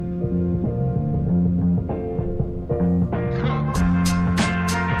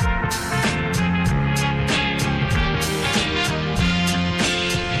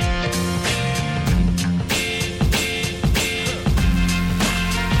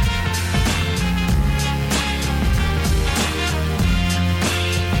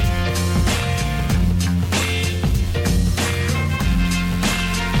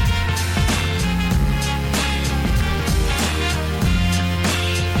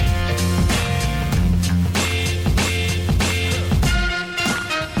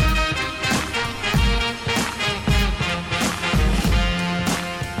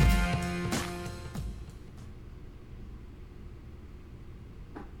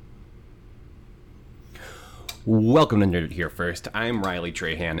Welcome to Nerd Here First. I'm Riley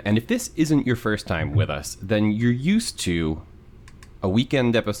Trahan, and if this isn't your first time with us, then you're used to a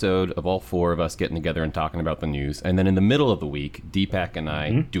weekend episode of all four of us getting together and talking about the news, and then in the middle of the week, Deepak and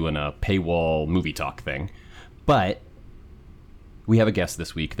I doing a paywall movie talk thing. But we have a guest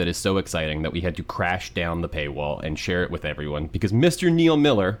this week that is so exciting that we had to crash down the paywall and share it with everyone, because Mr. Neil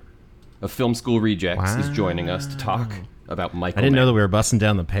Miller of Film School Rejects is joining us to talk about Michael I didn't Mann. know that we were busting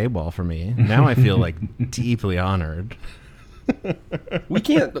down the paywall for me. Now I feel like deeply honored. We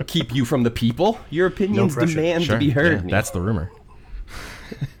can't keep you from the people. Your opinions demand to be heard. Yeah, that's the rumor.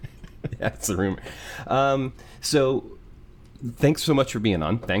 That's the rumor. So thanks so much for being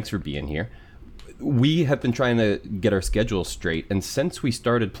on. Thanks for being here. We have been trying to get our schedule straight, and since we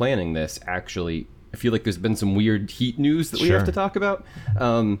started planning this, actually, I feel like there's been some weird Heat news that we have to talk about.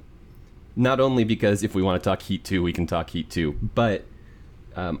 Not only because if we want to talk Heat 2, we can talk Heat 2, but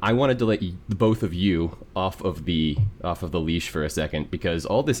I wanted to let the both of you off of the leash for a second, because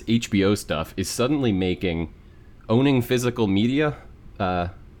all this HBO stuff is suddenly making owning physical media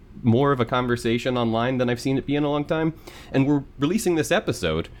more of a conversation online than I've seen it be in a long time. And we're releasing this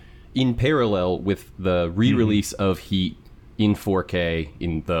episode in parallel with the re-release of Heat in 4K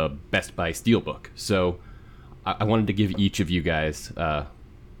in the Best Buy Steelbook. So I wanted to give each of you guys...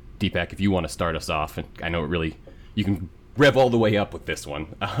 Deepak, if you want to start us off, and I know you can rev all the way up with this one.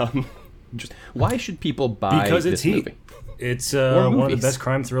 Just why should people buy because it's this Heat. movie? It's one of the best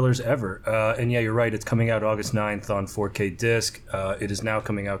crime thrillers ever. And yeah, you're right. It's coming out August 9th on 4K disc. It is now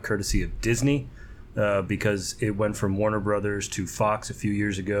coming out courtesy of Disney because it went from Warner Brothers to Fox a few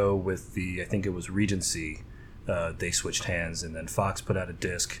years ago with I think it was Regency. They switched hands, and then Fox put out a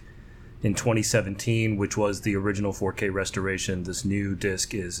disc in 2017, which was the original 4K restoration. This new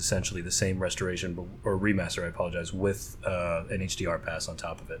disc is essentially the same restoration, or remaster, I apologize, with an HDR pass on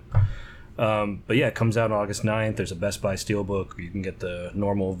top of it. But yeah, it comes out on August 9th. There's a Best Buy Steelbook. You can get the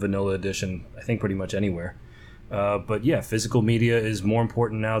normal vanilla edition, I think, pretty much anywhere. But yeah, physical media is more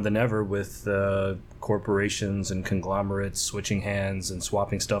important now than ever, with corporations and conglomerates switching hands and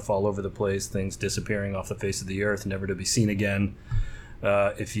swapping stuff all over the place, things disappearing off the face of the earth, never to be seen again.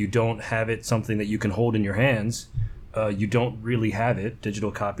 If you don't have it, something that you can hold in your hands, you don't really have it. Digital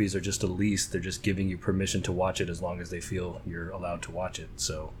copies are just a lease. They're just giving you permission to watch it as long as they feel you're allowed to watch it.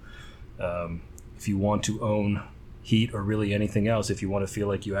 So if you want to own Heat or really anything else, if you want to feel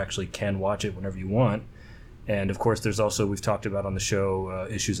like you actually can watch it whenever you want. And of course, there's also, we've talked about on the show,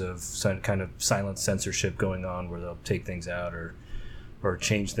 issues of kind of silent censorship going on where they'll take things out or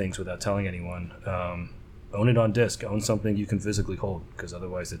change things without telling anyone. Own it on disc. Own something you can physically hold, because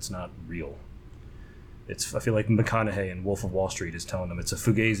otherwise it's not real. I feel like McConaughey in Wolf of Wall Street is telling them it's a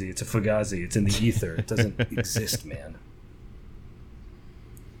fugazi, it's in the ether. It doesn't exist, man.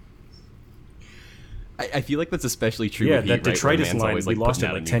 I feel like that's especially true Yeah, with Heat, that right? detritus Mann's line, always, we lost it putting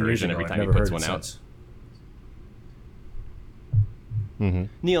out like a new 10 years version ago. every I've time he never puts heard it one out. since.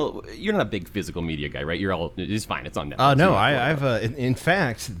 Neil, you're not a big physical media guy, right? It's fine. It's on Netflix. No, I've in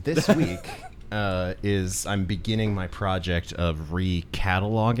fact, this week I'm beginning my project of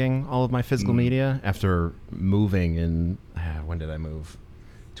recataloging all of my physical media after moving in, when did I move?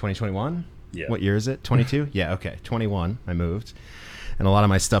 2021? Yeah. What year is it? 22? Yeah, okay. 21, I moved. And a lot of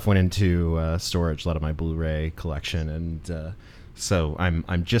my stuff went into storage, a lot of my Blu-ray collection. And so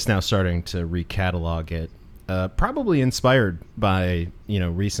I'm just now starting to recatalog it. Probably inspired by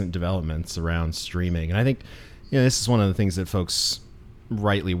recent developments around streaming, and I think this is one of the things that folks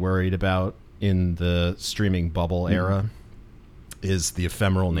rightly worried about in the streaming bubble era is the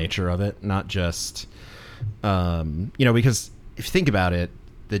ephemeral nature of it. Not just because if you think about it,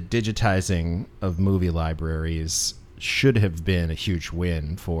 the digitizing of movie libraries should have been a huge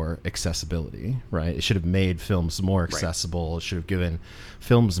win for accessibility, right? It should have made films more accessible. Right. It should have given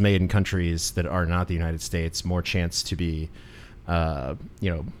films made in countries that are not the United States more chance to be,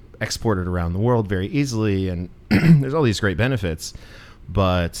 exported around the world very easily. And there's all these great benefits,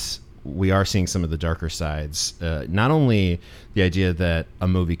 but we are seeing some of the darker sides. Not only the idea that a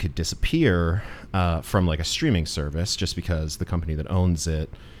movie could disappear from like a streaming service just because the company that owns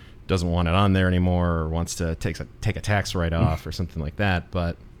it doesn't want it on there anymore or wants to take a tax write-off or something like that.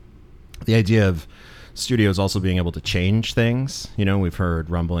 But the idea of studios also being able to change things, we've heard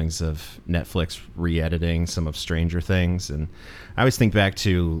rumblings of Netflix re-editing some of Stranger Things. And I always think back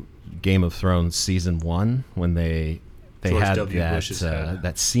to Game of Thrones season 1 when they had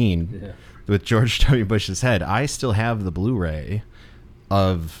that scene with George W. Bush's head. I still have the Blu-ray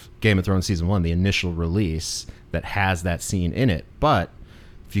of Game of Thrones season 1, the initial release that has that scene in it. But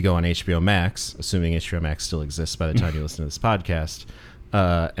if you go on HBO Max, assuming HBO Max still exists by the time you listen to this podcast,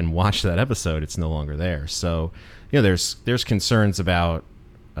 and watch that episode, it's no longer there. So, there's concerns about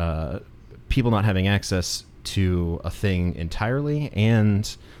people not having access to a thing entirely,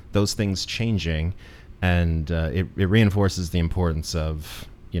 and those things changing, and it reinforces the importance of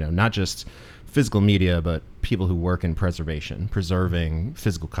not just physical media, but people who work in preserving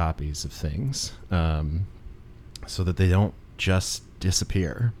physical copies of things, so that they don't just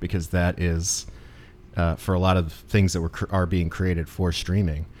disappear, because that is for a lot of things that are being created for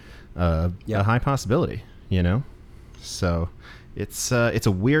streaming a high possibility. So it's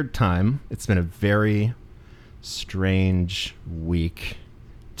a weird time. It's been a very strange week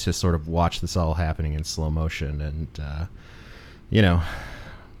to sort of watch this all happening in slow motion, and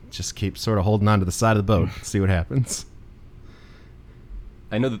just keep sort of holding on to the side of the boat, see what happens.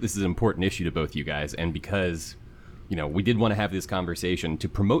 I know that this is an important issue to both you guys, and because we did want to have this conversation to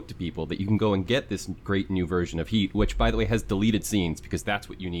promote to people that you can go and get this great new version of Heat, which, by the way, has deleted scenes, because that's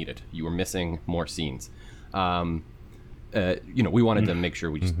what you needed. You were missing more scenes. We wanted to make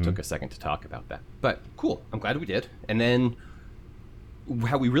sure we just took a second to talk about that. But cool, I'm glad we did. And then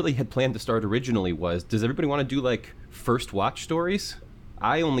how we really had planned to start originally was, does everybody want to do like first watch stories?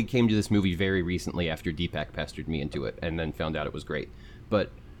 I only came to this movie very recently after Deepak pestered me into it, and then found out it was great.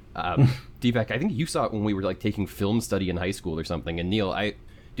 But Deepak, I think you saw it when we were like taking film study in high school or something. And Neil,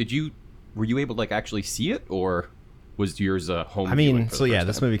 were you able to like actually see it, or was yours a home? I mean, so yeah,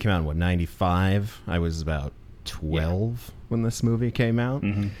 this movie came out in 95. I was about 12 when this movie came out.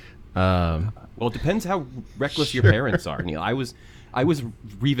 Well, it depends how reckless your parents are, Neil. I was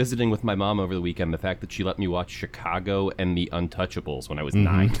revisiting with my mom over the weekend the fact that she let me watch Chicago and The Untouchables when I was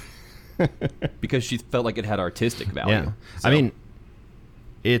 9, because she felt like it had artistic value. Yeah, so. I mean,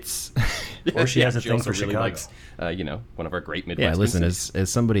 it's or she has a she thing also for really Chicago. likes, one of our great Midwestern. Yeah, listen, cities. as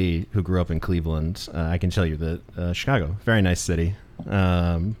somebody who grew up in Cleveland, I can tell you that Chicago, very nice city,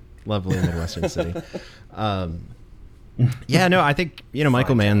 lovely Midwestern city. I think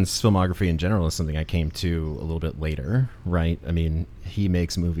Michael Mann's filmography in general is something I came to a little bit later, right? I mean, he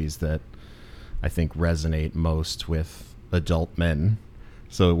makes movies that I think resonate most with adult men.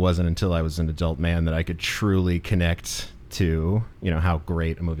 So it wasn't until I was an adult man that I could truly connect to how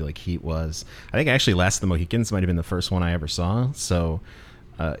great a movie like Heat was. I think actually Last of the Mohicans might have been the first one I ever saw. So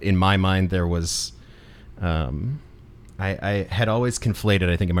in my mind, there was I had always conflated,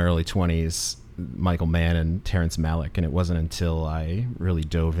 I think in my early 20s, Michael Mann and Terrence Malick, and it wasn't until I really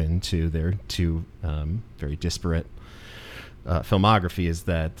dove into their two very disparate filmographies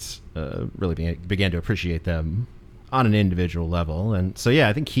that really began to appreciate them on an individual level. And so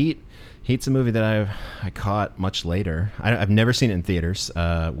I think Heat's a movie that I caught much later. I've never seen it in theaters,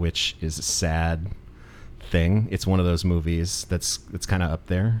 which is a sad thing. It's one of those movies that's kind of up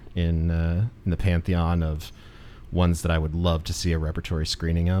there in the pantheon of ones that I would love to see a repertory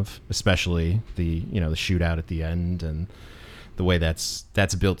screening of, especially the the shootout at the end and the way that's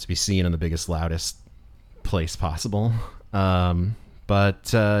built to be seen in the biggest, loudest place possible. I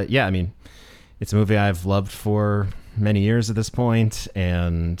mean, it's a movie I've loved for many years at this point,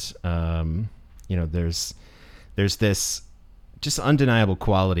 and there's this just undeniable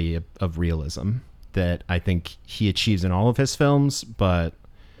quality of realism that I think he achieves in all of his films, but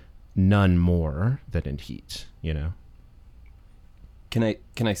none more than in Heat. Can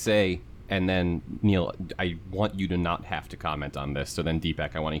I say, and then Neil, I want you to not have to comment on this. So then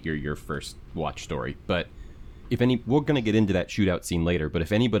Deepak, I want to hear your first watch story. But we're going to get into that shootout scene later. But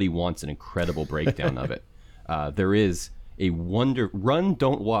if anybody wants an incredible breakdown of it, there is a run,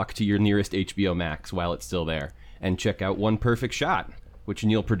 don't walk to your nearest HBO Max while it's still there, and check out One Perfect Shot, which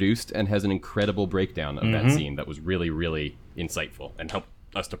Neil produced and has an incredible breakdown of that scene that was really, really insightful and helped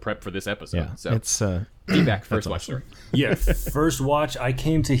us to prep for this episode. Yeah, so it's Deepak, first watch story. Yeah, first watch. I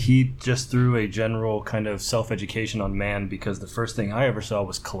came to Heat just through a general kind of self-education on Mann, because the first thing I ever saw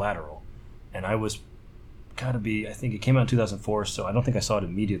was Collateral, and I think it came out in 2004, so I don't think I saw it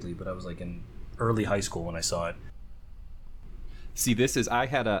immediately, but I was like in early high school when I saw it. See, I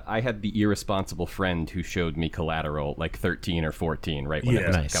had the irresponsible friend who showed me Collateral like 13 or 14, right when it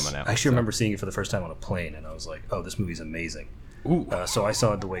was coming out. I actually remember seeing it for the first time on a plane, and I was like, oh, this movie's amazing. So I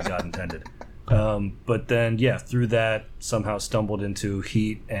saw it the way God intended. But then, through that, somehow stumbled into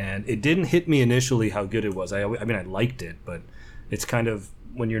Heat, and it didn't hit me initially how good it was. I mean, I liked it, but it's kind of,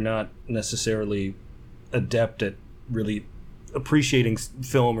 when you're not necessarily adept at really appreciating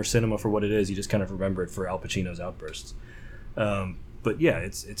film or cinema for what it is, you just kind of remember it for Al Pacino's outbursts. But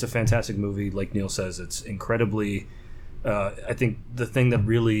it's a fantastic movie. Like Neil says, it's incredibly. I think the thing that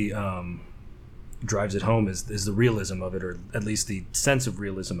really drives it home is the realism of it, or at least the sense of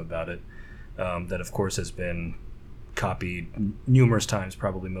realism about it. That of course has been copied numerous times.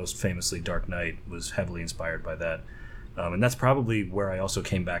 Probably most famously, Dark Knight was heavily inspired by that. And that's probably where I also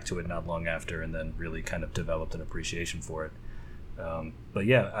came back to it not long after, and then really kind of developed an appreciation for it. But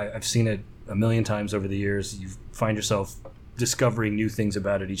yeah, I've seen it a million times over the years. You find yourself discovering new things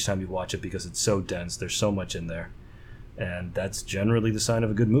about it each time you watch it because it's so dense. There's so much in there, and that's generally the sign of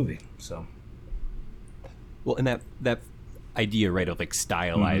a good movie. So, well, and that idea, right, of like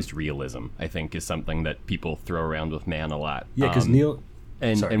stylized realism, I think, is something that people throw around with Man a lot. Yeah, because Neil,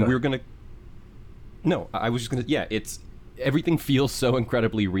 and we're gonna. No, I was just gonna. Yeah, it's everything feels so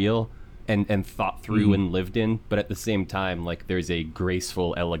incredibly real and thought through and lived in, but at the same time, like there's a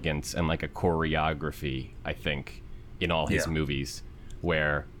graceful elegance and like a choreography, I think, in all his movies,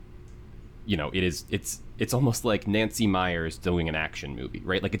 where, you know, it's almost like Nancy Meyers doing an action movie,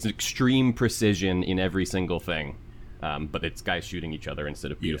 right? Like it's an extreme precision in every single thing, but it's guys shooting each other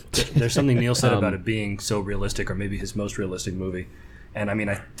instead of beautiful. There's something Neil said about it being so realistic, or maybe his most realistic movie. And I mean,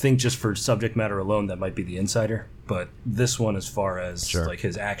 I think just for subject matter alone, that might be The Insider. But this one, as far as like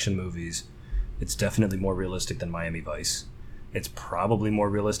his action movies, it's definitely more realistic than Miami Vice. It's probably more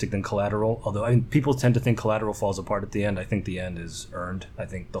realistic than Collateral. Although I mean, people tend to think Collateral falls apart at the end. I think the end is earned. I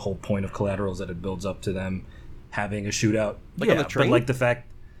think the whole point of Collateral is that it builds up to them having a shootout. Like on the train? But like the fact,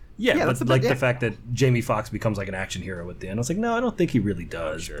 the fact that Jamie Foxx becomes like an action hero at the end. I was like, no, I don't think he really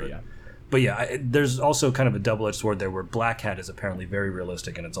does. But yeah, there's also kind of a double-edged sword there where Black Hat is apparently very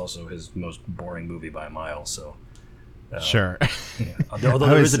realistic, and it's also his most boring movie by a mile. So, sure. Yeah. Although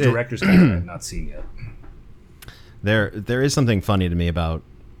there is a director's cut that I've not seen yet. There is something funny to me about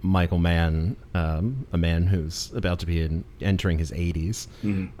Michael Mann, a man who's about to be entering his 80s,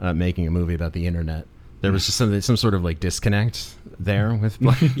 making a movie about the internet. There was just some sort of like disconnect there with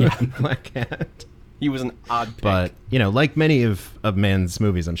Black Hat. He was an odd pick. But, you know, like many of Mann's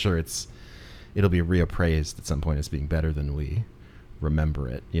movies, I'm sure it'll be reappraised at some point as being better than we remember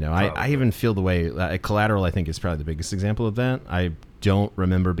it. You know, I even feel the way Collateral, I think, is probably the biggest example of that. I don't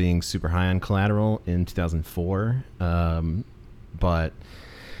remember being super high on Collateral in 2004. But,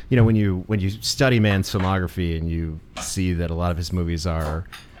 you know, when you study Mann's filmography and you see that a lot of his movies are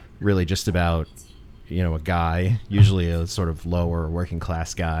really just about, you know, a guy, usually a sort of lower working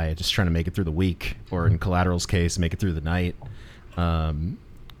class guy, just trying to make it through the week, or in Collateral's case, make it through the night.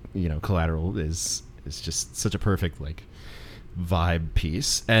 You know, Collateral is just such a perfect like vibe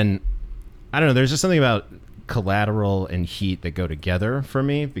piece. And I don't know, there's just something about Collateral and Heat that go together for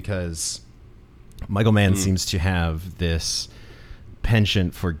me, because Michael Mann seems to have this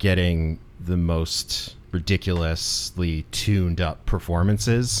penchant for getting the most ridiculously tuned up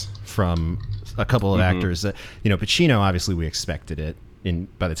performances from a couple of actors that, you know, Pacino, obviously we expected it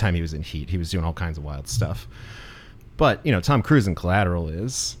by the time he was in Heat. He was doing all kinds of wild stuff. But, you know, Tom Cruise in Collateral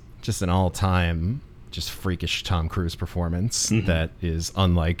is just an all-time just freakish Tom Cruise performance that is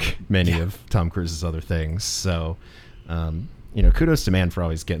unlike many of Tom Cruise's other things. So, you know, kudos to Mann for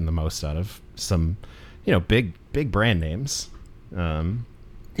always getting the most out of some, you know, big brand names.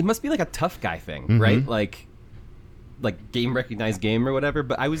 It must be like a tough guy thing, right? Like game recognized game or whatever.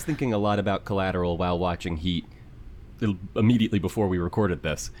 But I was thinking a lot about Collateral while watching Heat immediately before we recorded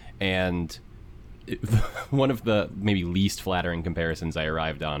this. And one of the maybe least flattering comparisons I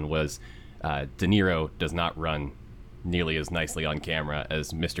arrived on was De Niro does not run nearly as nicely on camera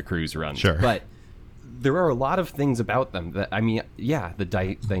as Mr. Cruise runs. Sure. But there are a lot of things about them that, I mean, yeah, the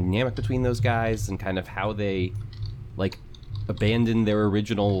dynamic between those guys and kind of how they, like, abandon their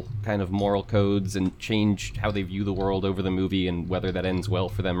original kind of moral codes and change how they view the world over the movie and whether that ends well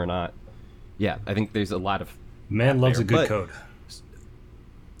for them or not. Yeah, I think there's a lot of... Man loves a good code.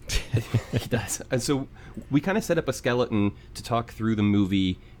 He does. And so we kind of set up a skeleton to talk through the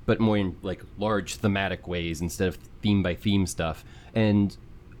movie, but more in like large thematic ways instead of theme by theme stuff. And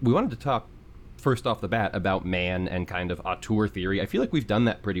we wanted to talk first off the bat about Mann and kind of auteur theory. I feel like we've done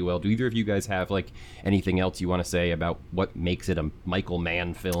that pretty well. Do either of you guys have like anything else you want to say about what makes it a Michael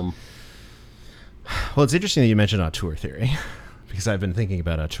Mann film? Well, it's interesting that you mentioned auteur theory, because I've been thinking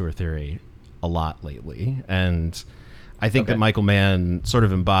about auteur theory a lot lately, and I think that Michael Mann sort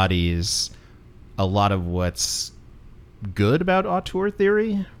of embodies a lot of what's good about auteur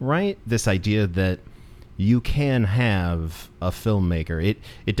theory, right? This idea that you can have a filmmaker.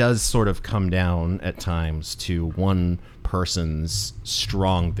 It does sort of come down at times to one person's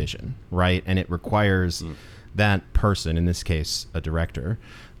strong vision, right? And it requires that person, in this case, a director,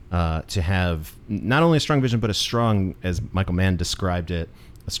 to have not only a strong vision, but a strong, as Michael Mann described it,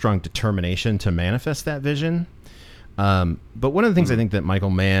 a strong determination to manifest that vision. But one of the things I think that Michael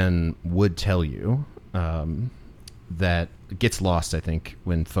Mann would tell you that gets lost, I think,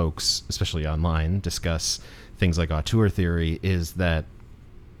 when folks, especially online, discuss things like Auteur Theory is that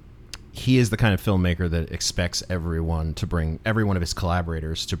he is the kind of filmmaker that expects every one of his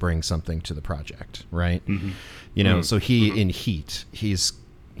collaborators to bring something to the project, right? So in Heat, he's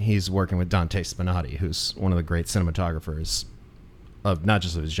working with Dante Spinotti, who's one of the great cinematographers of not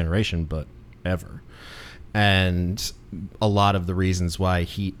just of his generation, but ever. And a lot of the reasons why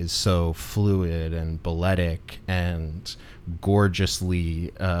Heat is so fluid and balletic and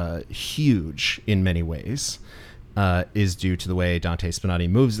gorgeously huge in many ways is due to the way Dante Spinotti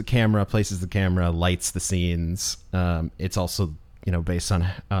moves the camera, places the camera, lights the scenes. It's also, based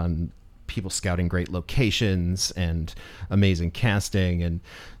on people scouting great locations and amazing casting. And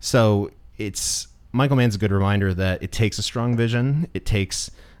so Michael Mann's a good reminder that it takes a strong vision. It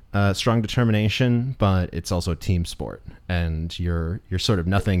takes strong determination, but it's also a team sport, and you're sort of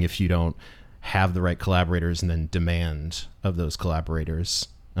nothing if you don't have the right collaborators and then demand of those collaborators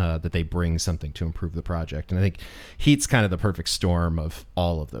that they bring something to improve the project. And I think Heat's kind of the perfect storm of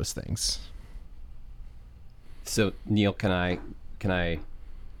all of those things. So Neil, can I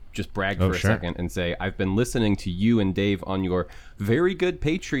just brag for a second and say I've been listening to you and Dave on your very good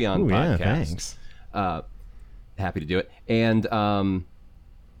Patreon podcast. Yeah, thanks. Happy to do it. And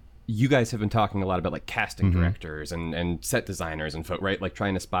you guys have been talking a lot about like casting directors and set designers and right, like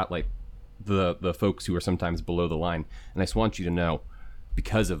trying to spotlight the folks who are sometimes below the line. And I just want you to know,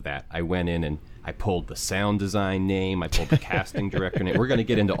 because of that, I went in and I pulled the sound design name, I pulled the casting director name. We're going to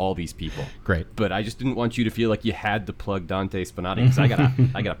get into all these people. Great. But I just didn't want you to feel like you had to plug Dante Spinotti, because I got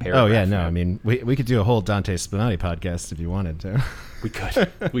a paragraph. Oh yeah, no, I mean we could do a whole Dante Spinotti podcast if you wanted to. We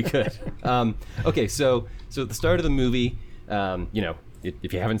could. Okay, so at the start of the movie,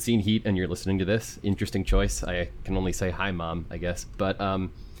 if you haven't seen Heat and you're listening to this, interesting choice. I can only say hi, Mom, I guess. But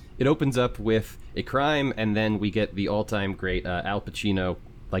it opens up with a crime, and then we get the all-time great Al Pacino,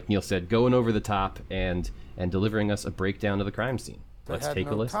 like Neil said, going over the top and delivering us a breakdown of the crime scene. Let's take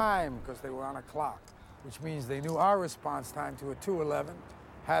a listen. They had no time because they were on a clock, which means they knew our response time to a 211,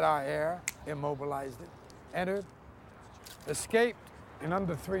 had our air, immobilized it, entered, escaped in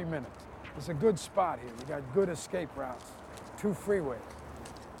under 3 minutes. It's a good spot here. We got good escape routes. 2 freeways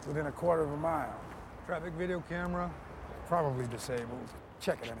within a quarter of a mile. Traffic video camera, probably disabled.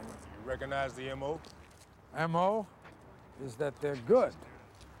 Check it anyway. You recognize the MO? MO is that they're good.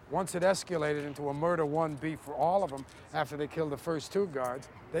 Once it escalated into a murder 1B for all of them after they killed the first 2 guards,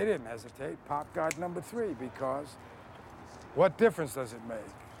 they didn't hesitate. Pop guard number 3, because what difference does it make?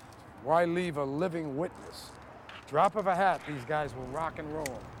 Why leave a living witness? Drop of a hat, these guys will rock and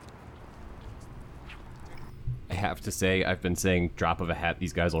roll. I have to say, I've been saying drop of a hat,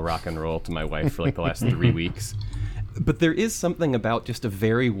 these guys will rock and roll to my wife for like the last 3 weeks. But there is something about just a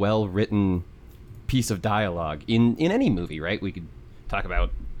very well-written piece of dialogue in any movie, right? We could talk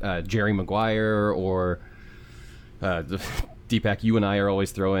about Jerry Maguire or Deepak, you and I are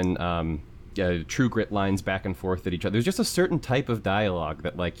always throwing True Grit lines back and forth at each other. There's just a certain type of dialogue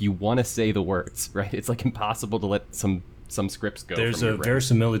that like you want to say the words, right? It's like impossible to let some scripts go. There's a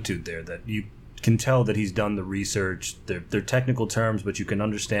verisimilitude there that you can tell that he's done the research. They're technical terms, but you can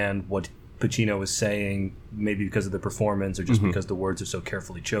understand what Pacino is saying, maybe because of the performance or just because the words are so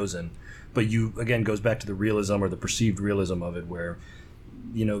carefully chosen. But you, again, goes back to the realism or the perceived realism of it, where,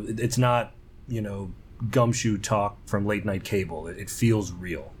 it's not, gumshoe talk from late night cable. It feels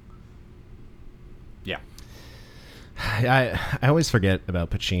real. Yeah. I always forget about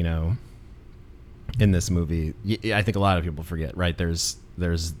Pacino in this movie. I think a lot of people forget, right? There's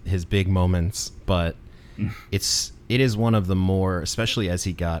his big moments, but it is one of the more, especially as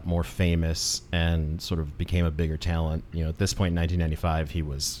he got more famous and sort of became a bigger talent. At this point in 1995, he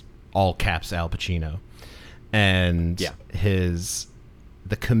was all caps Al Pacino, and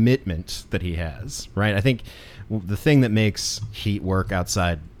the commitment that he has, right? I think the thing that makes Heat work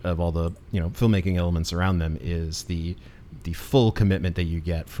outside of all the filmmaking elements around them is the full commitment that you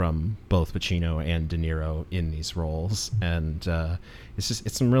get from both Pacino and De Niro in these roles, and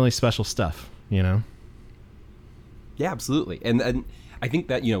it's some really special stuff, Yeah, absolutely. And I think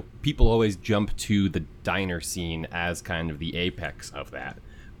that, people always jump to the diner scene as kind of the apex of that.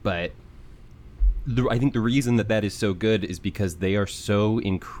 But I think the reason that is so good is because they are so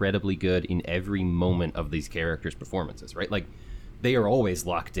incredibly good in every moment of these characters' performances, right? Like, they are always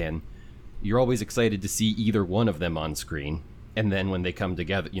locked in. You're always excited to see either one of them on screen. And then when they come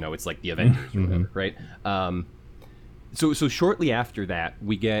together, it's like the Avengers or whatever, right? So shortly after that,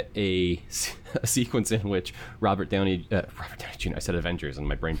 we get a sequence in which Robert Downey Jr. I said Avengers and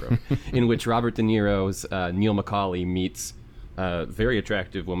my brain broke. In which Robert De Niro's Neil McCauley meets a very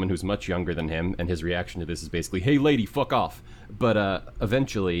attractive woman who's much younger than him, and his reaction to this is basically, "Hey, lady, fuck off." But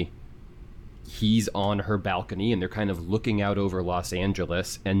eventually, he's on her balcony and they're kind of looking out over Los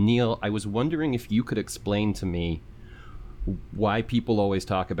Angeles. And Neil, I was wondering if you could explain to me why people always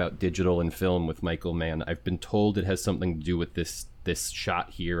talk about digital and film with Michael Mann. I've been told it has something to do with this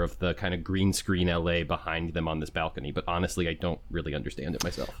shot here of the kind of green screen LA behind them on this balcony, but honestly, I don't really understand it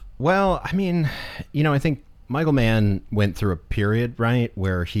myself. Well, I mean, I think Michael Mann went through a period, right,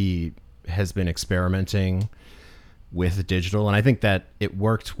 where he has been experimenting with digital, and I think that it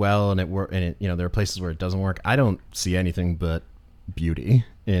worked well, and there are places where it doesn't work. I don't see anything but beauty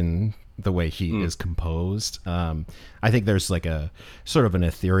in the way he is composed. I think there's like a sort of an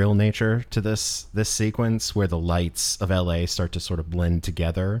ethereal nature to this sequence where the lights of LA start to sort of blend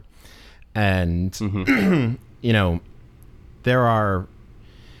together. And, there are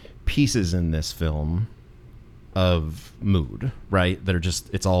pieces in this film of mood, right? That are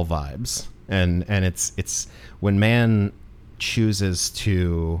just, it's all vibes. And it's when Mann chooses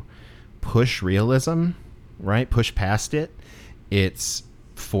to push realism, right? Push past it, it's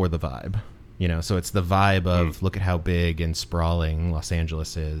for the vibe, so it's the vibe of look at how big and sprawling Los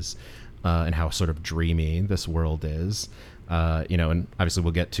Angeles is, and how sort of dreamy this world is, and obviously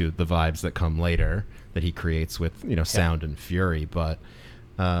we'll get to the vibes that come later that he creates with sound and fury, but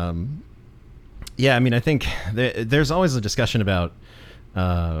I mean, I think there's always a discussion about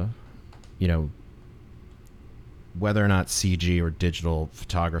whether or not CG or digital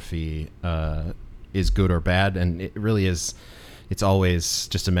photography is good or bad, and it really is. It's always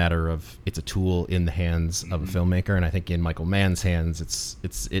just a matter of it's a tool in the hands of a filmmaker, and I think in Michael Mann's hands,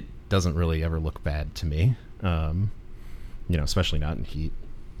 it doesn't really ever look bad to me, especially not in Heat.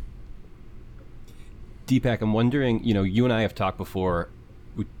 Deepak, I'm wondering, you and I have talked before.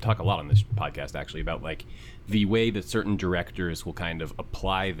 We talk a lot on this podcast actually about like the way that certain directors will kind of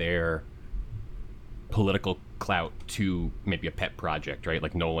apply their political clout to maybe a pet project, right?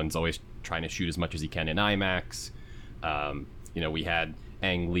 Like Nolan's always trying to shoot as much as he can in IMAX. We had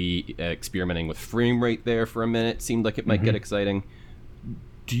Ang Lee experimenting with frame rate there for a minute. Seemed like it might get exciting.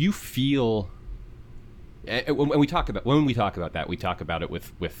 Do you feel when we talk about that, we talk about it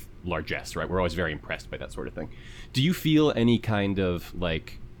with largesse, right? We're always very impressed by that sort of thing. Do you feel any kind of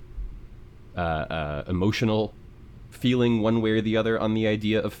like emotional feeling one way or the other on the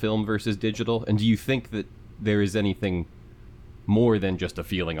idea of film versus digital? And do you think that there is anything more than just a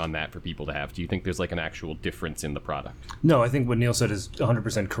feeling on that for people to have? Do you think there's like an actual difference in the product? No, I think what Neil said is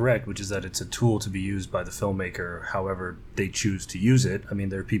 100% correct, which is that it's a tool to be used by the filmmaker however they choose to use it. I mean,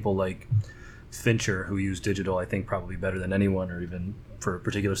 there are people like Fincher who use digital, I think, probably better than anyone, or even for a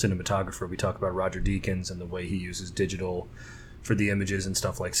particular cinematographer. We talk about Roger Deakins and the way he uses digital for the images and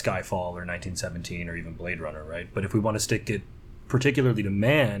stuff like Skyfall or 1917 or even Blade Runner, right? But if we want to stick it particularly to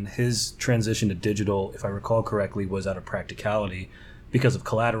Mann, his transition to digital, if I recall correctly, was out of practicality because of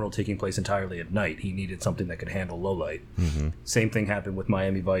Collateral taking place entirely at night. He needed something that could handle low light. Same thing happened with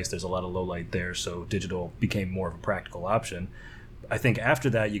Miami Vice. There's a lot of low light there, so digital became more of a practical option. I think after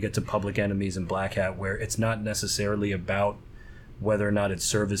that you get to Public Enemies and Black Hat, where it's not necessarily about whether or not it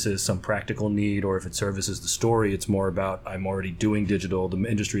services some practical need or if it services the story. It's more about, I'm already doing digital, the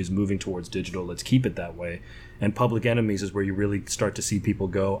industry is moving towards digital, let's keep it that way. And Public Enemies is where you really start to see people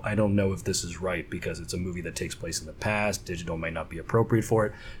go, I don't know if this is right because it's a movie that takes place in the past, digital might not be appropriate for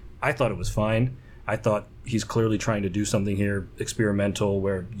it. I thought it was fine. I thought he's clearly trying to do something here experimental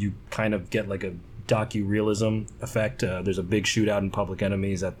where you kind of get like a docu-realism effect. There's a big shootout in Public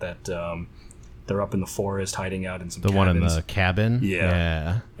Enemies at that they're up in the forest hiding out in some cabins. One in the cabin?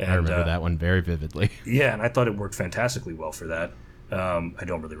 Yeah. And, I remember that one very vividly. Yeah, and I thought it worked fantastically well for that. I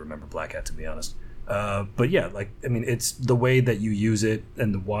don't really remember Black Hat, to be honest. But yeah, it's the way that you use it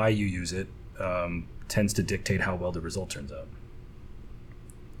and the why you use it tends to dictate how well the result turns out.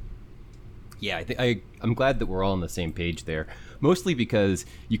 Yeah, I'm glad that we're all on the same page there. Mostly because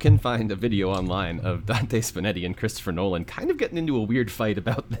you can find a video online of Dante Spinetti and Christopher Nolan kind of getting into a weird fight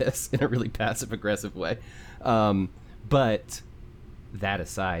about this in a really passive-aggressive way. But that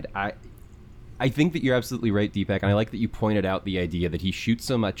aside, I think that you're absolutely right, Deepak, and I like that you pointed out the idea that he shoots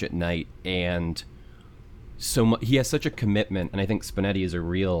so much at night and he has such a commitment, and I think Spinetti is a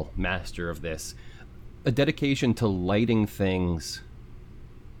real master of this, a dedication to lighting things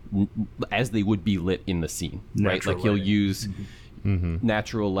as they would be lit in the scene, right? Natural like he'll lighting. use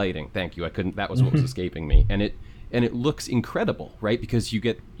natural lighting. Thank you. That was what was escaping me. And it looks incredible, right? Because you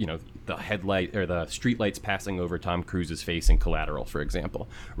get, the headlight or the street lights passing over Tom Cruise's face in Collateral, for example,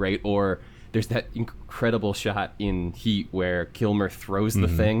 right? Or there's that incredible shot in Heat where Kilmer throws the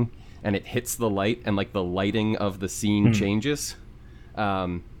thing and it hits the light and like the lighting of the scene changes.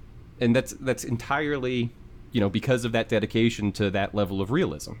 And that's entirely, because of that dedication to that level of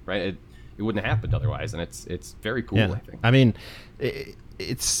realism, right? it wouldn't have happened otherwise, and it's very cool. Yeah. I think. I mean,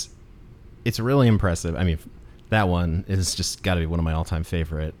 it's really impressive. I mean, that one is just got to be one of my all-time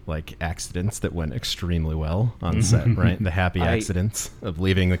favorite like accidents that went extremely well on set, right? The happy accidents of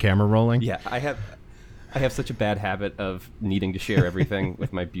leaving the camera rolling. Yeah, I have such a bad habit of needing to share everything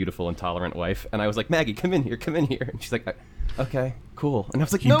with my beautiful and tolerant wife, and I was like, Maggie, come in here, and she's like, okay, cool, and I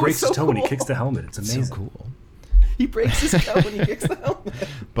was like, he breaks his toe when he kicks the helmet. It's amazing. So cool. He breaks his toe when he kicks the helmet.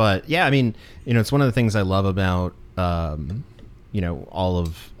 But yeah, I mean, it's one of the things I love about all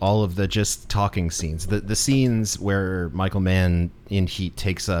of the just talking scenes, the scenes where Michael Mann in Heat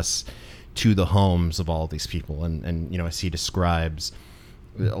takes us to the homes of all these people, and as he describes,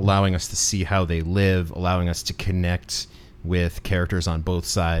 allowing us to see how they live, allowing us to connect with characters on both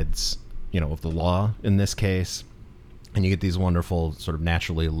sides, of the law in this case, and you get these wonderful sort of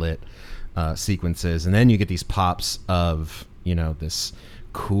naturally lit sequences, and then you get these pops of this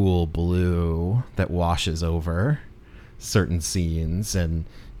cool blue that washes over certain scenes, and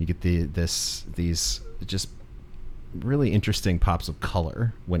you get these just really interesting pops of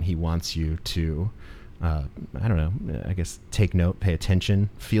color when he wants you to I don't know, I guess take note, pay attention,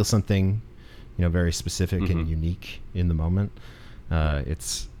 feel something very specific and unique in the moment.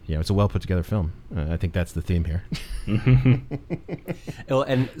 It's a well put together film. I think that's the theme here. Well,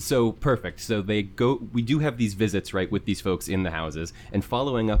 and so perfect. So we do have these visits, right, with these folks in the houses, and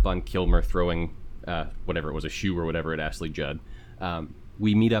following up on Kilmer throwing whatever it was, a shoe or whatever at Ashley Judd.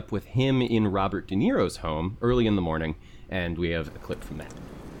 We meet up with him in Robert De Niro's home early in the morning, and we have a clip from that.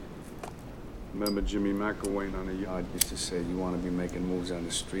 Remember Jimmy McElwain on the yard used to say, you want to be making moves on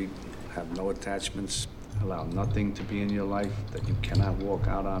the street, have no attachments, allow nothing to be in your life that you cannot walk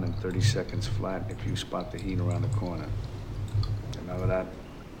out on in 30 seconds flat if you spot the heat around the corner. Remember that?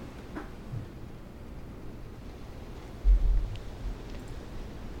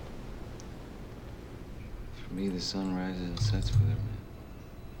 For me, the sun rises and sets with it, man.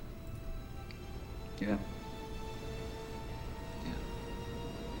 Yeah. Yeah.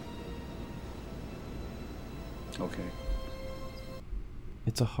 Okay.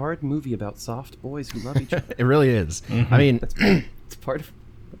 It's a hard movie about soft boys who love each other. It really is. I mean, It's part of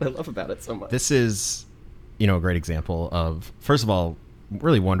what I love about it so much. this is, a great example of, first of all,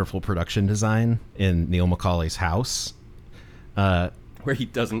 really wonderful production design in Neil McCauley's house. Where he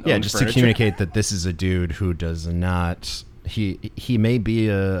doesn't Yeah, own just furniture. to communicate that this is a dude who does not. He may be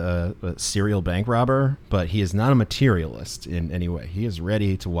a serial bank robber, but he is not a materialist in any way. He is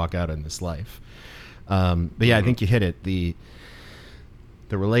ready to walk out in this life. But yeah, I think you hit it. The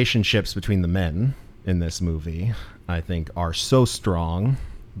relationships between the men in this movie, I think, are so strong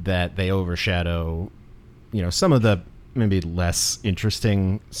that they overshadow, some of the maybe less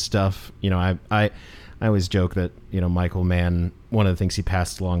interesting stuff. I always joke that, Michael Mann, one of the things he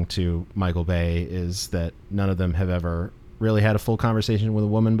passed along to Michael Bay is that none of them have ever really had a full conversation with a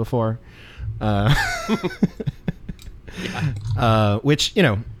woman before. Which,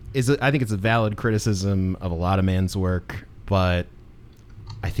 I think it's a valid criticism of a lot of Mann's work, but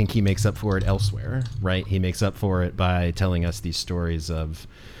I think he makes up for it elsewhere, right? He makes up for it by telling us these stories of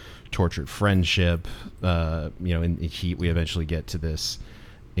tortured friendship. In Heat, we eventually get to this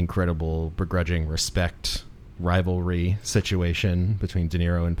incredible begrudging respect rivalry situation between De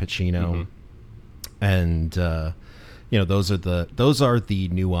Niro and Pacino. And those are the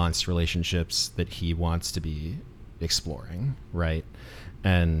nuanced relationships that he wants to be exploring, right?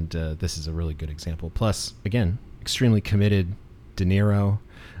 And this is a really good example. Plus, again, extremely committed De Niro.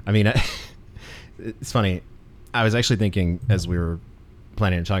 I mean, it's funny. I was actually thinking as we were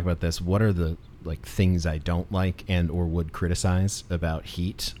planning to talk about this, what are the things I don't like and or would criticize about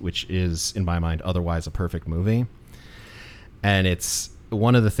Heat, which is in my mind otherwise a perfect movie. And it's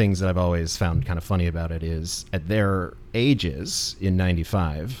one of the things that I've always found kind of funny about it is at their ages in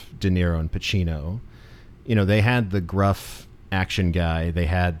 95, De Niro and Pacino, they had the gruff action guy. They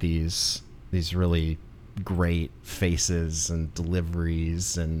had these really great faces and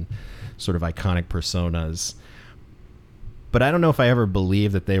deliveries and sort of iconic personas. But I don't know if I ever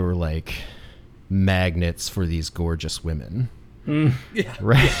believed that they were magnets for these gorgeous women. Yeah.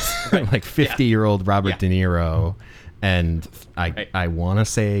 Right? 50-year-old Robert De Niro and I want to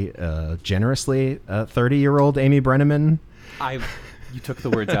say generously 30-year-old Amy Brenneman. You took the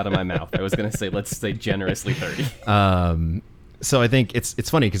words out of my mouth. I was going to say, let's say generously 30. So I think it's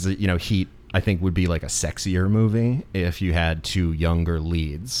funny because, Heat, I think, would be a sexier movie if you had two younger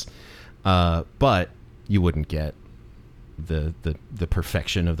leads. But you wouldn't get the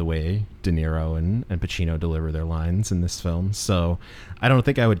perfection of the way De Niro and Pacino deliver their lines in this film. So I don't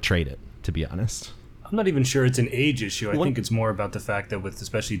think I would trade it, to be honest. I'm not even sure it's an age issue. I think it's more about the fact that with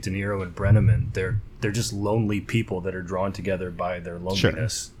especially De Niro and Brenneman, they're just lonely people that are drawn together by their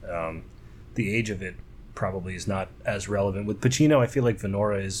loneliness. Sure. The age of it probably is not as relevant. With Pacino, I feel like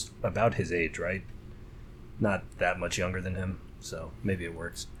Venora is about his age, right? Not that much younger than him, so maybe it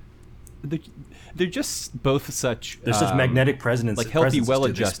works. They're just both such... They're such magnetic presences. Like healthy,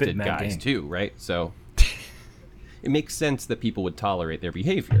 well-adjusted guys, too, right? So it makes sense that people would tolerate their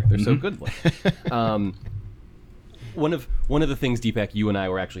behavior. They're so good looking. One of the things, Deepak, you and I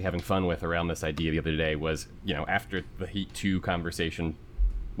were actually having fun with around this idea the other day was, after the Heat 2 conversation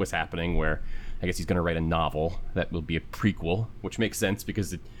was happening, where I guess he's going to write a novel that will be a prequel, which makes sense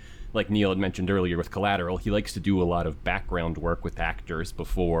because like Neil had mentioned earlier with Collateral, he likes to do a lot of background work with actors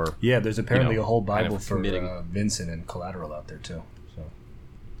before. Yeah, there's apparently a whole Bible for Vincent and Collateral out there too. So.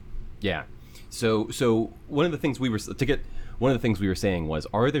 Yeah, so one of the things we were saying was,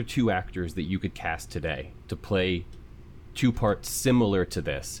 are there two actors that you could cast today to play two parts similar to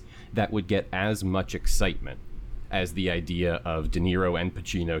this that would get as much excitement as the idea of De Niro and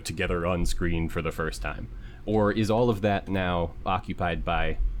Pacino together on screen for the first time, or is all of that now occupied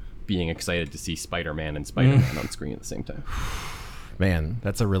by being excited to see Spider-Man and Spider-Man on screen at the same time? Man,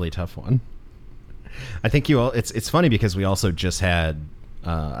 that's a really tough one. I think it's funny because we also just had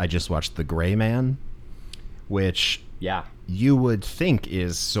I just watched The Gray Man, which you would think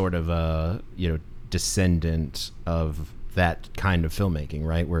is sort of a descendant of that kind of filmmaking,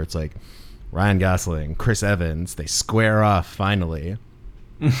 right? Where it's like Ryan Gosling, Chris Evans, they square off finally,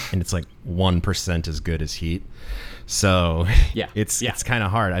 and it's like 1% as good as Heat. So it's kind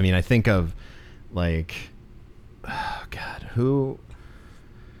of hard. I mean, I think of like, oh God, who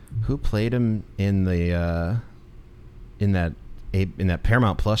played him in the in that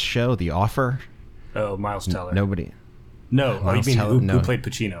Paramount Plus show, The Offer? Oh, Miles Teller. Nobody. No, you mean who played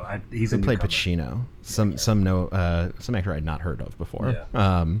Pacino? He's who played Pacino? Some actor I'd not heard of before.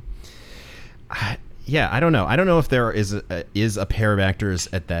 Yeah. I don't know. I don't know if there is a pair of actors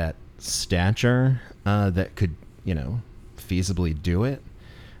at that stature that could feasibly do it.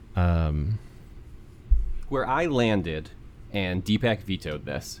 Where I landed, and Deepak vetoed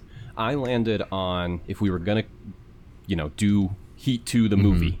this, I landed on, if we were gonna do Heat 2 the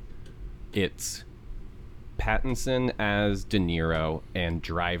movie, it's Pattinson as De Niro and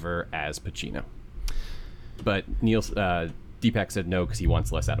Driver as Pacino. But Deepak said no because he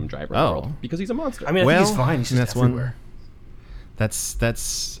wants less Adam Driver in the world, because he's a monster. I mean, I think he's fine. He's just everywhere.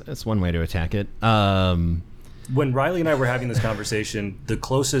 That's one way to attack it. When Riley and I were having this conversation, the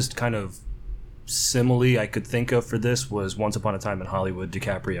closest kind of simile I could think of for this was Once Upon a Time in Hollywood,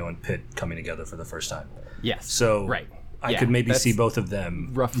 DiCaprio and Pitt coming together for the first time. Yes. So right. I could maybe see both of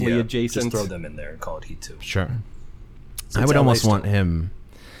them roughly adjacent. Just throw them in there and call it Heat 2. Sure. So I would almost want him.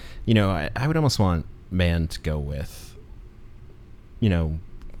 I would almost want Mann to go with,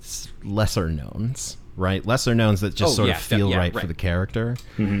 lesser knowns. Right, lesser knowns that just sort of feel right for the character.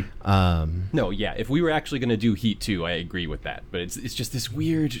 No, if we were actually going to do Heat 2, I agree with that. But it's just this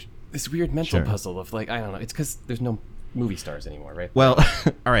weird mental puzzle of like, I don't know. It's because there's no movie stars anymore, right? Well,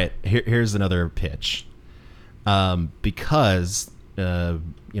 all right. Here's another pitch. Because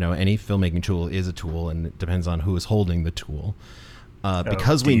any filmmaking tool is a tool, and it depends on who is holding the tool.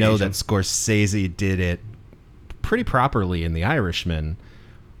 Because we know that Scorsese did it pretty properly in The Irishman.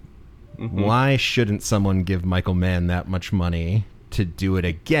 Why shouldn't someone give Michael Mann that much money to do it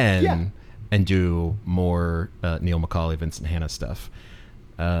again and do more Neil McCauley, Vincent Hanna stuff?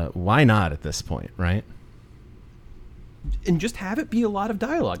 Why not at this point, right? And just have it be a lot of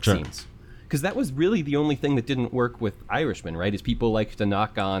dialogue scenes. Because that was really the only thing that didn't work with Irishman, right? Is people like to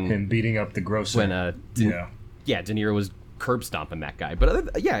knock on him beating up the grocer when De Niro was curb stomping that guy. But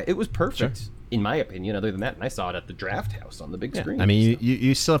it was perfect in my opinion. Other than that, and I saw it at the Draft House on the big screen. I mean,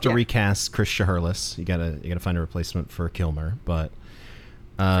 you still have to recast Chris Shiherlis. You gotta find a replacement for Kilmer, but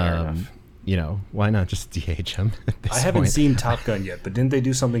why not just DH him? At this I haven't point? seen Top Gun yet, but didn't they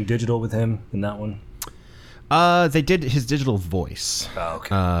do something digital with him in that one? They did his digital voice,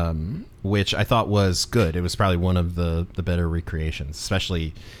 which I thought was good. It was probably one of the better recreations,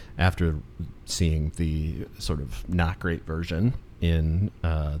 especially after seeing the sort of not great version in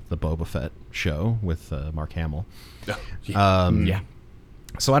the Boba Fett show with Mark Hamill.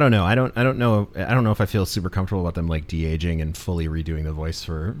 So I don't know. I don't know if I feel super comfortable about them like de-aging and fully redoing the voice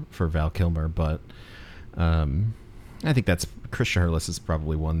for Val Kilmer, but I think that's Chris Shiherlis is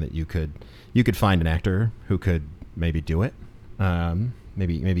probably one that you could find an actor who could maybe do it.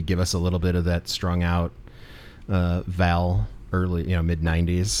 Maybe give us a little bit of that strung out Val early, mid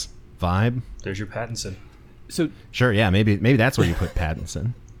 90s vibe. There's your Pattinson. So sure, yeah, maybe that's where you put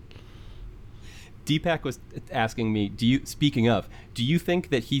Pattinson. Deepak was asking me, speaking of, do you think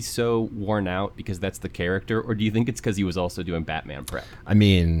that he's so worn out because that's the character, or do you think it's because he was also doing Batman prep? I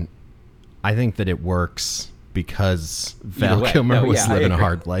mean, I think that it works because Val Kilmer was living a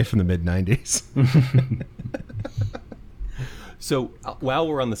hard life in the mid-90s. So while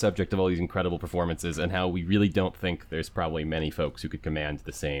we're on the subject of all these incredible performances and how we really don't think there's probably many folks who could command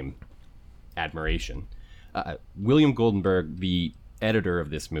the same admiration, William Goldenberg, the editor of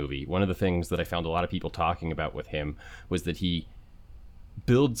this movie, one of the things that I found a lot of people talking about with him was that he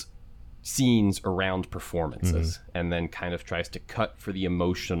builds scenes around performances and then kind of tries to cut for the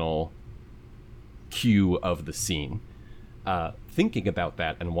emotional cue of the scene. Thinking about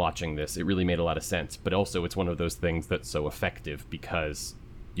that and watching this, it really made a lot of sense, but also it's one of those things that's so effective because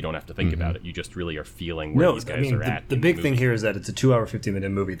you don't have to think about it. You just really are feeling where these guys are at. The big thing here is that it's a 2 hour,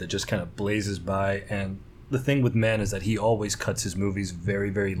 15-minute movie that just kind of blazes by, and the thing with Mann is that he always cuts his movies very,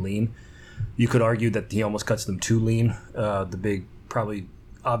 very lean. You could argue that he almost cuts them too lean. The big, probably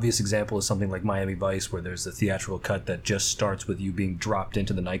obvious example is something like Miami Vice, where there's the theatrical cut that just starts with you being dropped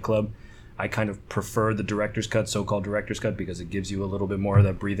into the nightclub. I kind of prefer the director's cut, so-called director's cut, because it gives you a little bit more of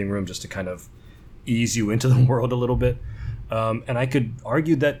that breathing room just to kind of ease you into the world a little bit. And I could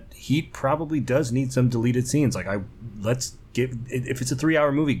argue that Heat probably does need some deleted scenes. Like, if it's a 3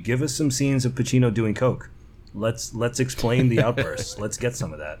 hour movie, give us some scenes of Pacino doing coke. Let's explain the outbursts. Let's get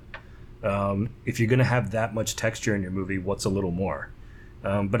some of that. If you're going to have that much texture in your movie, what's a little more?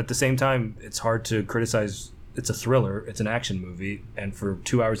 But at the same time, it's hard to criticize. It's a thriller. It's an action movie. And for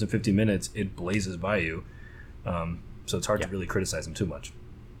 2 hours and 50 minutes, it blazes by you. So it's hard to really criticize him too much.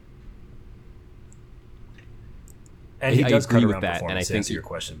 And he does cut around performance, to answer your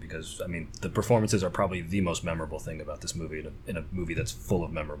question, because, I mean, the performances are probably the most memorable thing about this movie in a movie that's full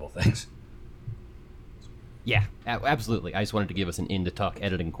of memorable things. Yeah, absolutely. I just wanted to give us an in to talk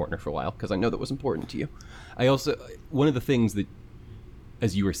editing corner for a while because I know that was important to you. I also, one of the things that,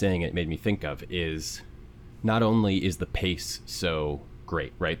 as you were saying, it made me think of is not only is the pace so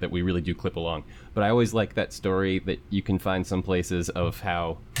great, right, that we really do clip along, but I always like that story that you can find some places of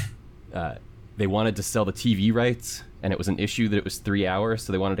how they wanted to sell the TV rights and it was an issue that it was 3 hours,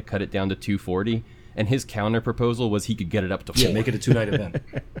 so they wanted to cut it down to 240, and his counter proposal was he could get it up to 4. Yeah, make it a 2-night event.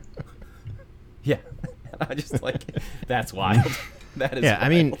 Yeah. I just like, that's wild. That is wild. I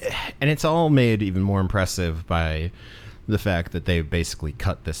mean, and it's all made even more impressive by the fact that they basically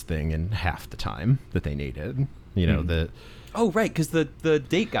cut this thing in half the time that they needed. You know, Oh, right, because the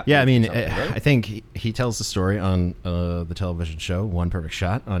date got... Yeah, I mean, right? I think he tells the story on the television show One Perfect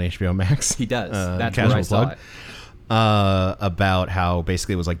Shot on HBO Max. He does. That's where I saw it. About how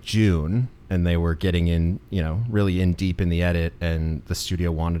basically it was like June, and they were getting in, you know, really in deep in the edit, and the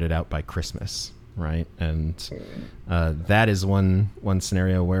studio wanted it out by Christmas, right? And that is one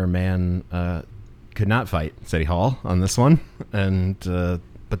scenario where Mann could not fight City Hall on this one, and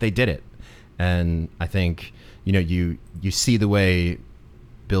but they did it, and I think, you know, you see the way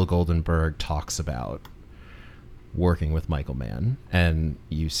Bill Goldenberg talks about working with Michael Mann, and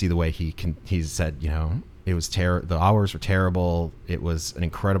you see the way he said, you know, it was the hours were terrible. It was an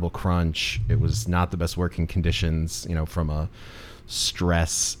incredible crunch. It was not the best working conditions, you know, from a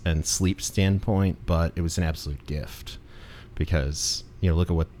stress and sleep standpoint, but it was an absolute gift because, you know,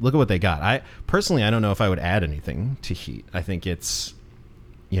 look at what they got. I personally, I don't know if I would add anything to Heat. I think it's,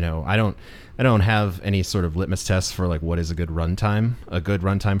 you know, I don't have any sort of litmus test for like what is a good runtime. A good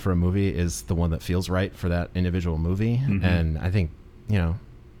runtime for a movie is the one that feels right for that individual movie. And I think, you know,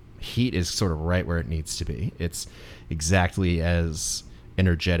 Heat is sort of right where it needs to be. It's exactly as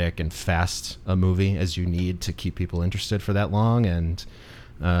energetic and fast a movie as you need to keep people interested for that long. And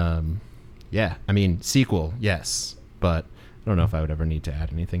yeah, I mean, sequel, yes, but I don't know if I would ever need to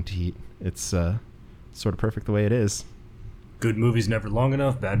add anything to Heat. It's sort of perfect the way it is. Good movies never long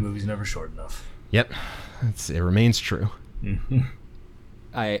enough, bad movies never short enough. Yep, it remains true.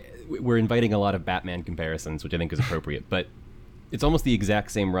 We're inviting a lot of Batman comparisons, which I think is appropriate, but it's almost the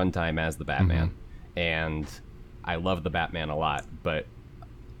exact same runtime as the Batman, and I love the Batman a lot, but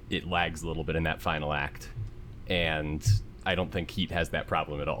it lags a little bit in that final act, and I don't think Heat has that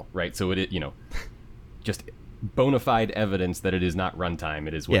problem at all, right? So it, you know, just bona fide evidence that it is not runtime.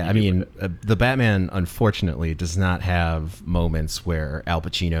 It is what I mean, the Batman unfortunately does not have moments where Al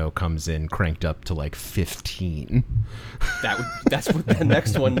Pacino comes in cranked up to like 15. That's what the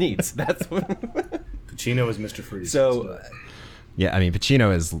next one needs. That's what Pacino is Mr. Freeze. So yeah, I mean,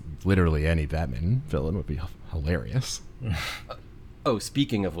 Pacino is literally any Batman villain would be hilarious. Oh,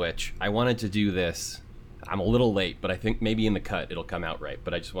 speaking of which, I wanted to do this. I'm a little late, but I think maybe in the cut it'll come out right.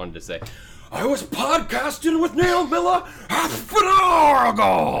 But I just wanted to say, I was podcasting with Neil Miller half an hour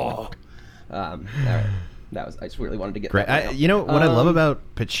ago. All right. I just really wanted to get Great. that one out. You know what I love about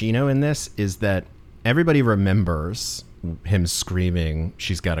Pacino in this is that everybody remembers him screaming,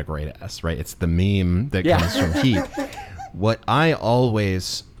 "She's got a great ass," right? It's the meme that comes from Heat. What I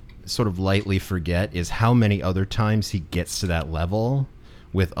always sort of lightly forget is how many other times he gets to that level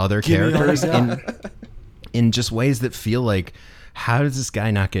with other characters in just ways that feel like, how does this guy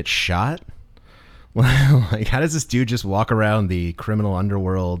not get shot? Like, how does this dude just walk around the criminal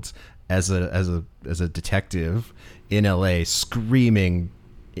underworld as a detective in LA screaming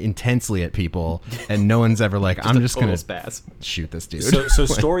intensely at people, and no one's ever like, I'm just gonna shoot this dude. So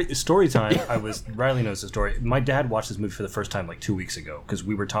story time. Riley knows the story. My dad watched this movie for the first time like 2 weeks ago because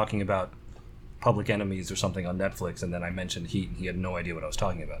we were talking about Public Enemies or something on Netflix, and then I mentioned Heat, and he had no idea what I was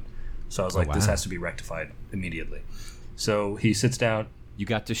talking about. So I was like, this has to be rectified immediately. So he sits down. You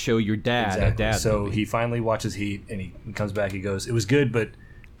got to show your dad a dad So movie. he finally watches Heat, and he comes back. He goes, "It was good, but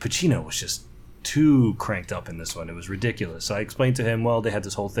Pacino was just too cranked up in this one. It was ridiculous." So I explained to him, well, they had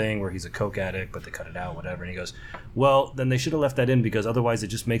this whole thing where he's a coke addict, but they cut it out, whatever. And he goes, well, then they should have left that in because otherwise it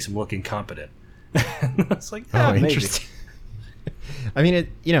just makes him look incompetent. I was like, maybe. Interesting. I mean,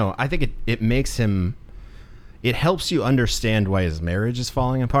 I think it makes him. It helps you understand why his marriage is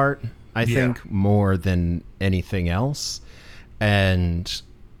falling apart. I think more than anything else, and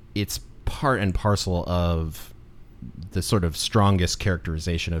it's part and parcel of the sort of strongest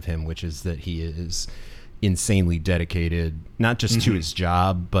characterization of him, which is that he is insanely dedicated, not just to his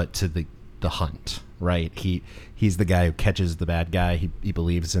job, but to the hunt, right? He's the guy who catches the bad guy. He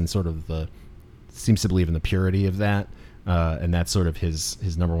believes in sort of seems to believe in the purity of that. And that's sort of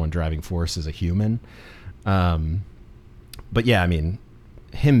his number one driving force as a human. But yeah, I mean,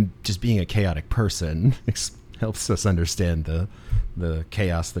 him just being a chaotic person helps us understand the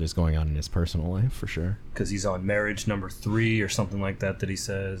chaos that is going on in his personal life, for sure. Because he's on marriage number 3 or something like that he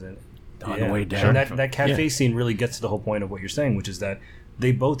says. And on the way down. And that cafe scene really gets to the whole point of what you're saying, which is that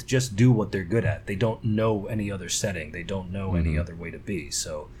they both just do what they're good at. They don't know any other setting. They don't know any other way to be.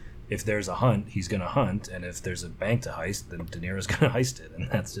 So if there's a hunt, he's going to hunt. And if there's a bank to heist, then De Niro's going to heist it. And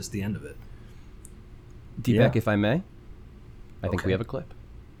that's just the end of it. Deepak, if I may, I think we have a clip.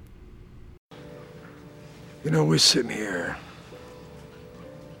 You know, we're sitting here,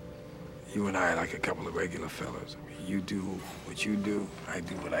 you and I, like a couple of regular fellas. I mean, you do what you do, I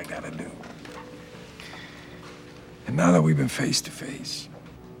do what I gotta do. And now that we've been face to face,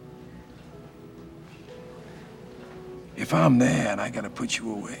 if I'm there and I gotta put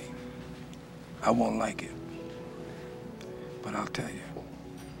you away, I won't like it. But I'll tell you,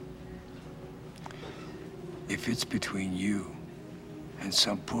 if it's between you and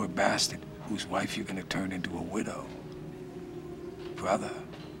some poor bastard whose wife you're gonna turn into a widow, brother,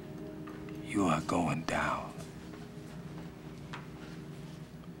 you are going down.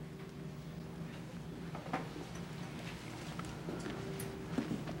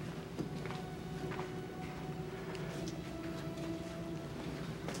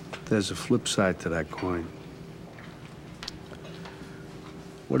 There's a flip side to that coin.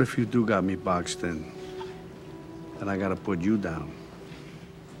 What if you do got me boxed in? Then I gotta put you down.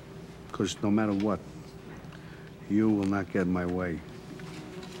 Because no matter what, you will not get in my way.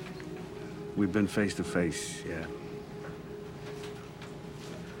 We've been face to face, yeah.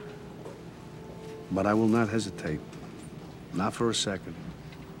 But I will not hesitate. Not for a second.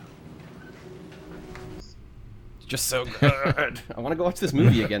 Just so good. I want to go watch this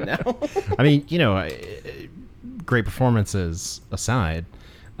movie again now. I mean, great performances aside,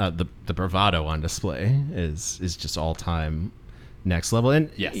 the bravado on display is just all time next level.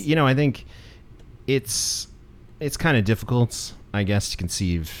 And yes, I think it's kind of difficult, I guess, to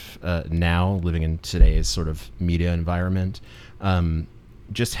conceive now, living in today's sort of media environment,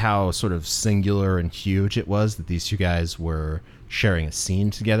 just how sort of singular and huge it was that these two guys were sharing a scene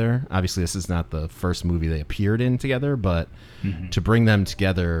together. Obviously, this is not the first movie they appeared in together, but to bring them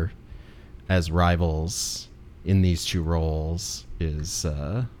together as rivals in these two roles is,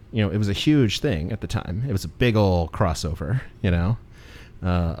 it was a huge thing at the time. It was a big old crossover,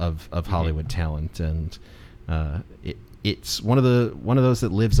 of Hollywood talent, and it's one of those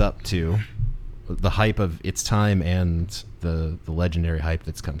that lives up to the hype of its time and the legendary hype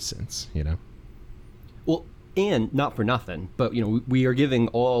that's come since. Well, and not for nothing, but we are giving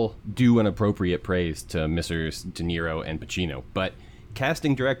all due and appropriate praise to Messrs. De Niro and Pacino, but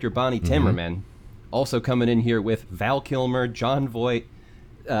casting director Bonnie Timmerman also coming in here with Val Kilmer, Jon Voight,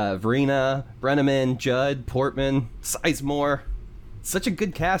 Verena, Brenneman, Judd, Portman, Sizemore. Such a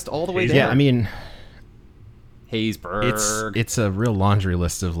good cast all the way down. Yeah, I mean, Haysbert. It's a real laundry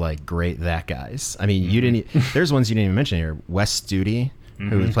list of like great that guys. I mean, there's ones you didn't even mention here. Wes Studi,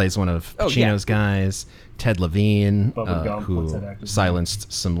 who plays one of Pacino's guys. Ted Levine, who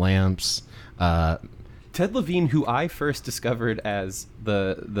silenced some lamps. Ted Levine, who I first discovered as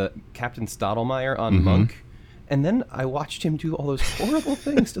the Captain Stottlemyre on Monk. And then I watched him do all those horrible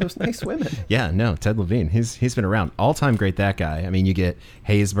things to those nice women. Yeah, no, Ted Levine. He's been around. All-time great, that guy. I mean, you get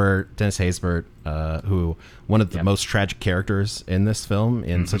Dennis Haysbert, who one of the most tragic characters in this film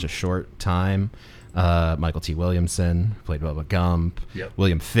in such a short time. Michael T. Williamson, played Bubba Gump. Yep.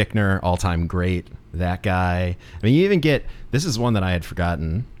 William Fichtner, all-time great, that guy. I mean, you even get, this is one that I had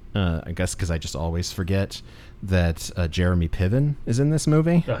forgotten, I guess because I just always forget, that Jeremy Piven is in this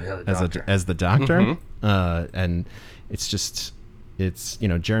movie as the doctor. And it's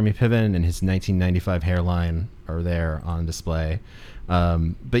Jeremy Piven and his 1995 hairline are there on display.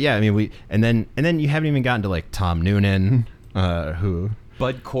 But yeah, I mean, and then you haven't even gotten to like Tom Noonan, who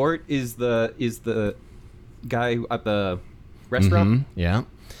Bud Cort is the guy at the restaurant. Yeah,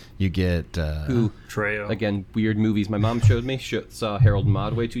 you get who Trejo. Again, weird movies my mom showed me. Saw Harold and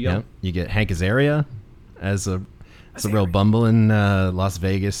Maude way too young. Yeah, you get Hank Azaria as a real bumbling Las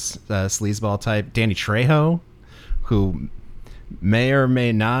Vegas sleazeball type. Danny Trejo, who may or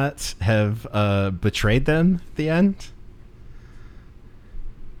may not have betrayed them at the end.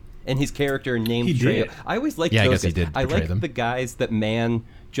 And his character named He Trejo. did. I always liked Yeah, I those guess he guys. did I betray like them. the guys that man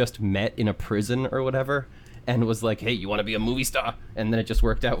just met in a prison or whatever and was like, hey, you want to be a movie star? And then it just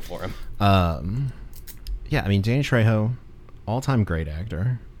worked out for him. Yeah, I mean, Danny Trejo, all-time great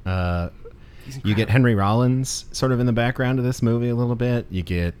actor. You get Henry Rollins sort of in the background of this movie a little bit. You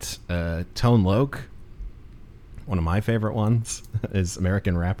get Tone Loc, one of my favorite ones, is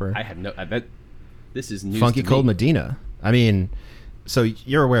American rapper. I bet this is news Funky to Cold me. Medina. I mean, so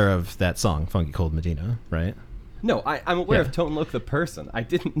you're aware of that song, Funky Cold Medina, right? No, I'm aware Yeah. of Tone Loc the person. I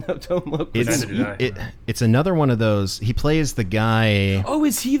didn't know Tone Loc was It's, Neither did I. it's another one of those. He plays the guy. Oh,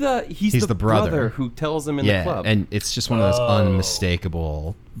 is he he's the brother who tells him in the club? And it's just one of those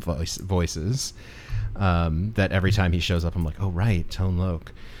unmistakable voices that every time he shows up, I'm like, oh, right, Tone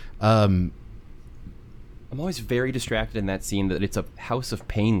Loc. I'm always very distracted in that scene that it's a House of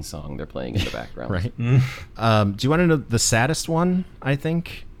Pain song they're playing in the background. Right. Do you want to know the saddest one, I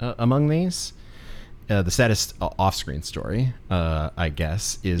think, among these? The saddest off-screen story, I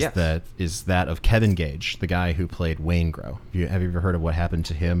guess, is that of Kevin Gage, the guy who played Waingro. Have you ever heard of what happened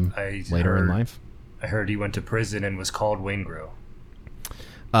to him later in life? I heard he went to prison and was called Waingro.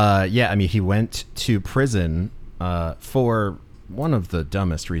 Yeah, I mean, he went to prison for one of the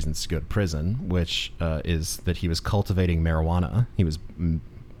dumbest reasons to go to prison, which is that he was cultivating marijuana. He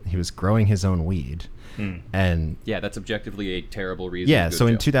was growing his own weed. And yeah, that's objectively a terrible reason. yeah, to go so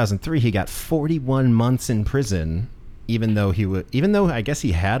to in jail. 2003 he got 41 months in prison, even though I guess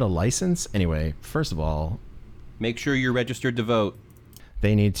he had a license. Anyway, first of all, Make sure you're registered to vote.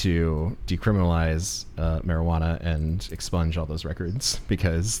 they need to decriminalize marijuana and expunge all those records,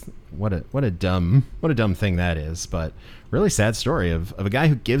 because what a dumb thing that is. But really sad story of a guy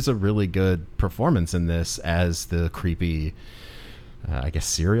who gives a really good performance in this as the creepy, I guess,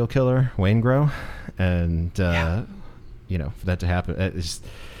 serial killer Waingro. And for that to happen,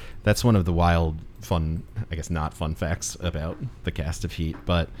 that's one of the wild, fun, I guess not fun facts about the cast of Heat.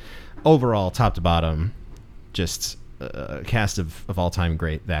 But overall, top to bottom, just a cast of all-time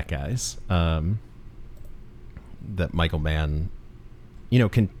great that guys. That Michael Mann,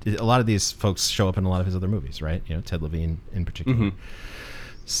 a lot of these folks show up in a lot of his other movies, right? Ted Levine in particular.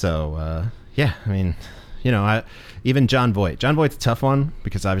 So yeah, I mean, even John Voight. John Voight's a tough one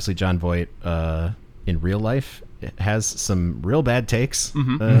because obviously John Voight in real life has some real bad takes.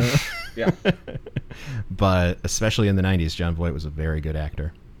 Yeah. But especially in the 90s, John Voight was a very good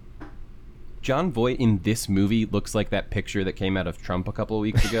actor. John Voight in this movie looks like that picture that came out of Trump a couple of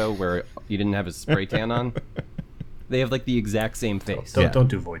weeks ago where he didn't have his spray tan on. They have like the exact same face. Don't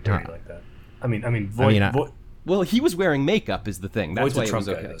do Voight dirty like that. I mean, Voight. Well, he was wearing makeup is the thing. That's Voight's why a it Trump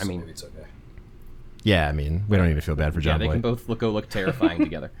was guy, okay. though, so maybe it's okay. Yeah, I mean, we don't even feel bad for John they Voight. can both look terrifying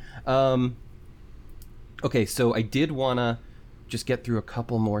together. Okay, so I did want to just get through a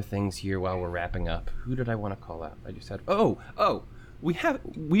couple more things here while we're wrapping up. Who did I want to call out? I just had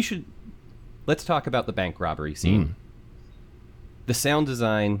let's talk about the bank robbery scene. The sound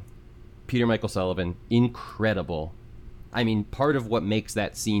design, Peter Michael Sullivan, incredible. I mean, part of what makes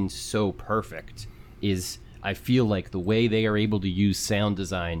that scene so perfect is I feel like the way they are able to use sound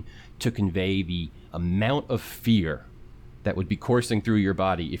design to convey the amount of fear that would be coursing through your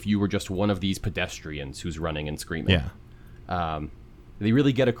body if you were just one of these pedestrians who's running and screaming. Yeah. They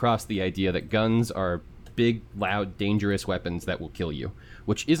really get across the idea that guns are big, loud, dangerous weapons that will kill you,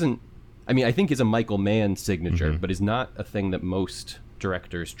 which isn't, I mean, I think is a Michael Mann signature, but is not a thing that most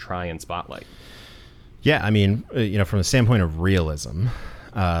directors try and spotlight. Yeah, I mean, from the standpoint of realism,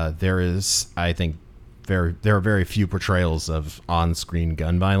 there is, I think, there are very few portrayals of on-screen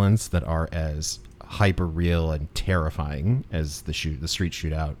gun violence that are as hyper real and terrifying as the street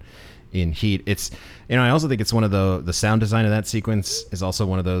shootout in Heat. It's, I also think it's one of the sound design of that sequence is also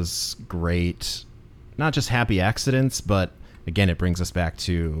one of those great, not just happy accidents, but again, it brings us back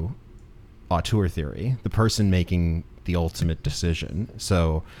to auteur theory, the person making the ultimate decision.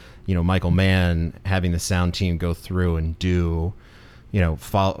 So, Michael Mann having the sound team go through and do,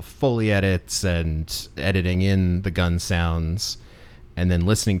 Foley edits and editing in the gun sounds, and then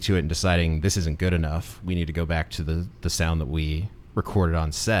listening to it and deciding this isn't good enough. We need to go back to the sound that we recorded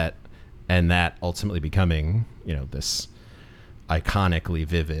on set, and that ultimately becoming, this iconically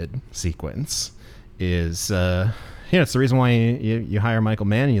vivid sequence is, it's the reason why you hire Michael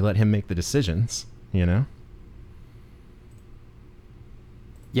Mann and you let him make the decisions,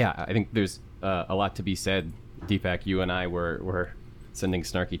 Yeah, I think there's a lot to be said. Deepak, you and I were sending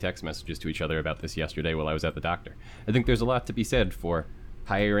snarky text messages to each other about this yesterday while I was at the doctor. I think there's a lot to be said for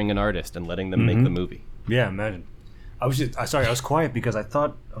hiring an artist and letting them make the movie. Yeah, imagine. I was quiet because I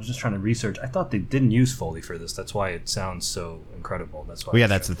was just trying to research. I thought they didn't use Foley for this. That's why it sounds so incredible. That's why. Well, yeah,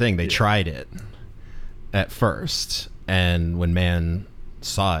 that's the thing. They tried it at first, and when Mann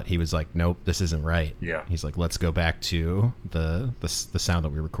saw it, he was like, nope, this isn't right. Yeah. He's like, let's go back to the sound that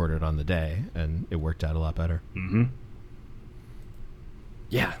we recorded on the day, and it worked out a lot better. Mm-hmm.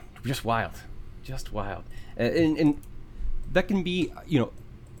 Yeah, just wild. And that can be,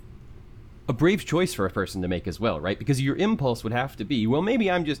 a brave choice for a person to make as well, right? Because your impulse would have to be, well,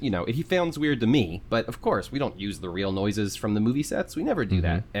 maybe I'm just, it sounds weird to me, but of course, we don't use the real noises from the movie sets. We never do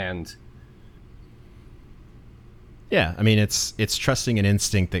that. And yeah, I mean, it's trusting an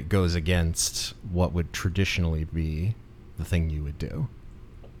instinct that goes against what would traditionally be the thing you would do.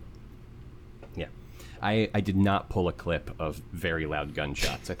 Yeah. I did not pull a clip of very loud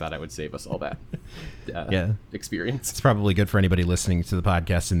gunshots. I thought I would save us all that experience. It's probably good for anybody listening to the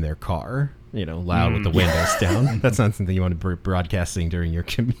podcast in their car, loud with the windows down. That's not something you want to be broadcasting during your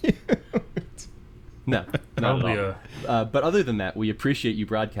commute. No, not at all. But other than that, we appreciate you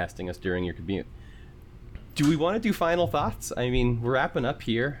broadcasting us during your commute. Do we want to do final thoughts? I mean, we're wrapping up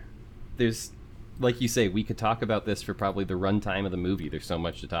here. There's, like you say, we could talk about this for probably the runtime of the movie. There's so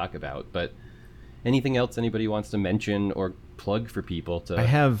much to talk about. But anything else anybody wants to mention or plug for people to? I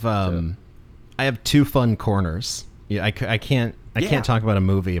have two fun corners. Yeah, I can't talk about a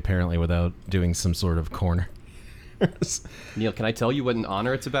movie apparently without doing some sort of corner. Neil, can I tell you what an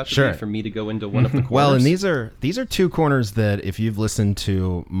honor it's about to Sure. be for me to go into one of the corners? Well, and these are two corners that if you've listened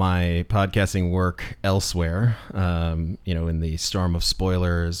to my podcasting work elsewhere, in the storm of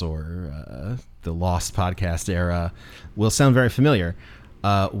spoilers or the Lost podcast era, will sound very familiar.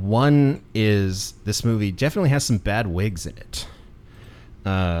 One is this movie definitely has some bad wigs in it.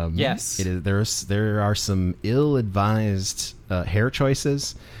 Yes, there are some ill-advised hair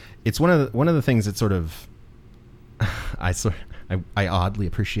choices. It's one of the things that sort of I oddly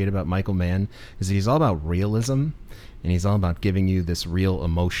appreciate about Michael Mann is that he's all about realism, and he's all about giving you this real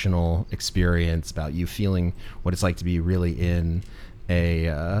emotional experience about you feeling what it's like to be really in a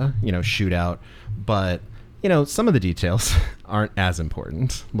shootout. But some of the details aren't as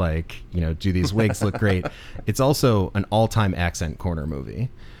important. Like, do these wigs look great? It's also an all-time accent corner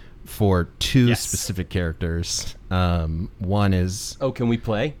movie for two specific characters. One is... Oh, can we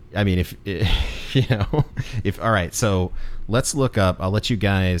play? I mean, all right, so let's look up. I'll let you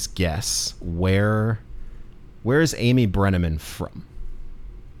guys guess where is Amy Brenneman from?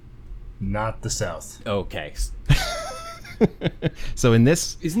 Not the South. Okay. So in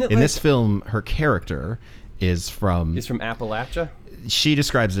this this film, her character is from Appalachia. She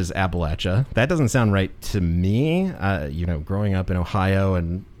describes it as Appalachia. That doesn't sound right to me. Growing up in Ohio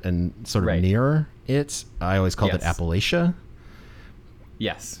and sort of near it, I always called it Appalachia.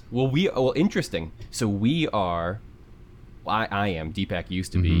 Yes. Well, interesting. So we are. I am. Deepak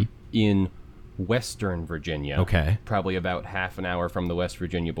used to be in Western Virginia. Okay. Probably about half an hour from the West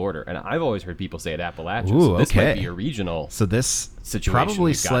Virginia border, and I've always heard people say it Appalachia. Ooh, so this okay. might be a regional. So this situation probably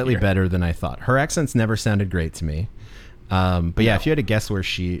we've got slightly here. better than I thought. Her accents never sounded great to me. But yeah, if you had to guess where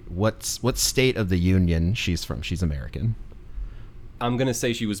what state of the Union she's from, she's American. I'm gonna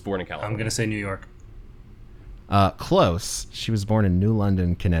say she was born in California. I'm going to say New York. Close. She was born in New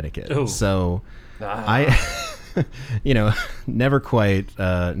London, Connecticut. Ooh. So I, never quite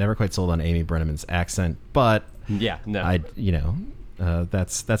sold on Amy Brenneman's accent, but Yeah, no.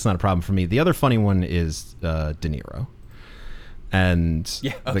 that's not a problem for me. The other funny one is De Niro. And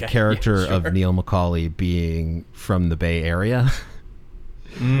the character of Neil McCauley being from the Bay Area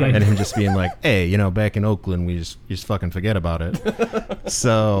and him just being like, hey, you know, back in Oakland, we just fucking forget about it.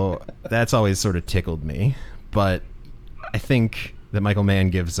 So that's always sort of tickled me. But I think that Michael Mann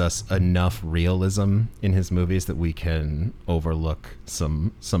gives us enough realism in his movies that we can overlook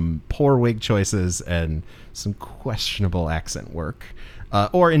some poor wig choices and some questionable accent work.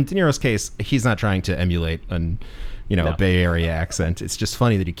 Or in De Niro's case, he's not trying to emulate a Bay Area accent. It's just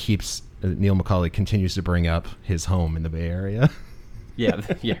funny that he keeps Neil McCauley continues to bring up his home in the Bay Area. Yeah,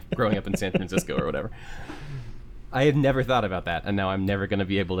 growing up in San Francisco or whatever. I had never thought about that, and now I'm never going to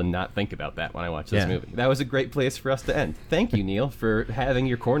be able to not think about that when I watch this movie. That was a great place for us to end. Thank you, Neil, for having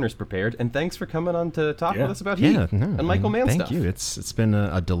your corners prepared, and thanks for coming on to talk with us about Heat and Michael Mann stuff. Thank you. It's been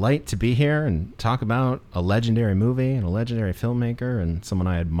a delight to be here and talk about a legendary movie and a legendary filmmaker and someone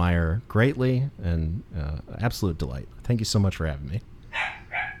I admire greatly, and absolute delight. Thank you so much for having me.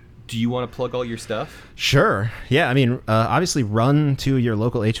 Do you want to plug all your stuff? Sure. Yeah, I mean, obviously run to your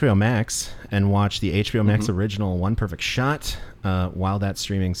local HBO Max and watch the HBO Max original One Perfect Shot while that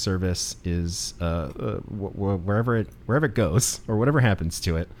streaming service is wherever it goes or whatever happens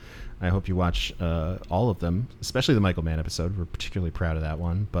to it. I hope you watch all of them, especially the Michael Mann episode. We're particularly proud of that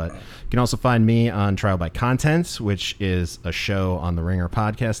one. But you can also find me on Trial by Content, which is a show on the Ringer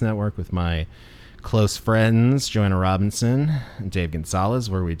Podcast Network with my close friends, Joanna Robinson and Dave Gonzalez,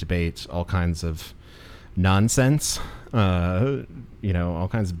 where we debate all kinds of nonsense, all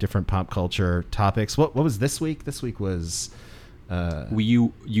kinds of different pop culture topics. What was this week? This week was...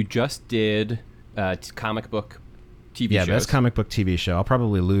 you just did comic book TV shows. Yeah, best comic book TV show. I'll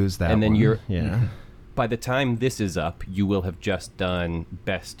probably lose that and then one. By the time this is up, you will have just done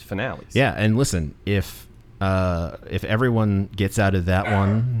best finales. Yeah, and listen, if everyone gets out of that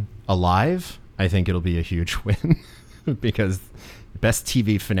one alive, I think it'll be a huge win because best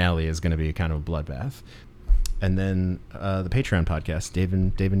TV finale is going to be kind of a bloodbath. And then the Patreon podcast, Dave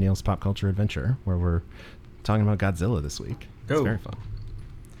and Neil's Pop Culture Adventure, where we're talking about Godzilla this week. It's very fun.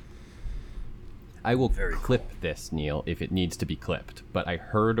 I will clip this, Neil, if it needs to be clipped. But I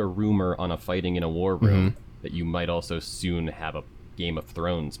heard a rumor on a Fighting in a War Room that you might also soon have a Game of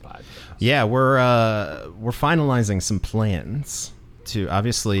Thrones podcast. Yeah, we're finalizing some plans to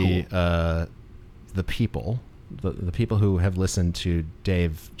obviously the people who have listened to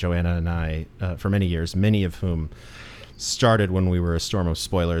Dave, Joanna, and I for many years, many of whom started when we were a storm of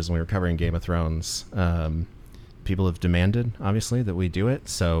spoilers and we were covering Game of Thrones. People have demanded, obviously, that we do it,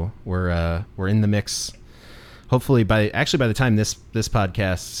 so we're in the mix. Hopefully, by the time this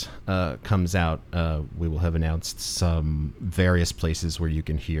podcast comes out, we will have announced some various places where you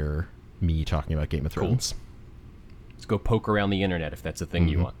can hear me talking about Game of Thrones. Cool. Let's go poke around the internet if that's a thing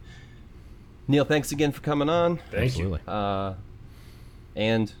you want. Neil, thanks again for coming on. Thank you.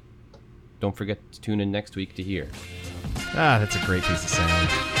 And don't forget to tune in next week to hear. That's a great piece of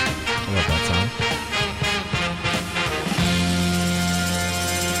sound.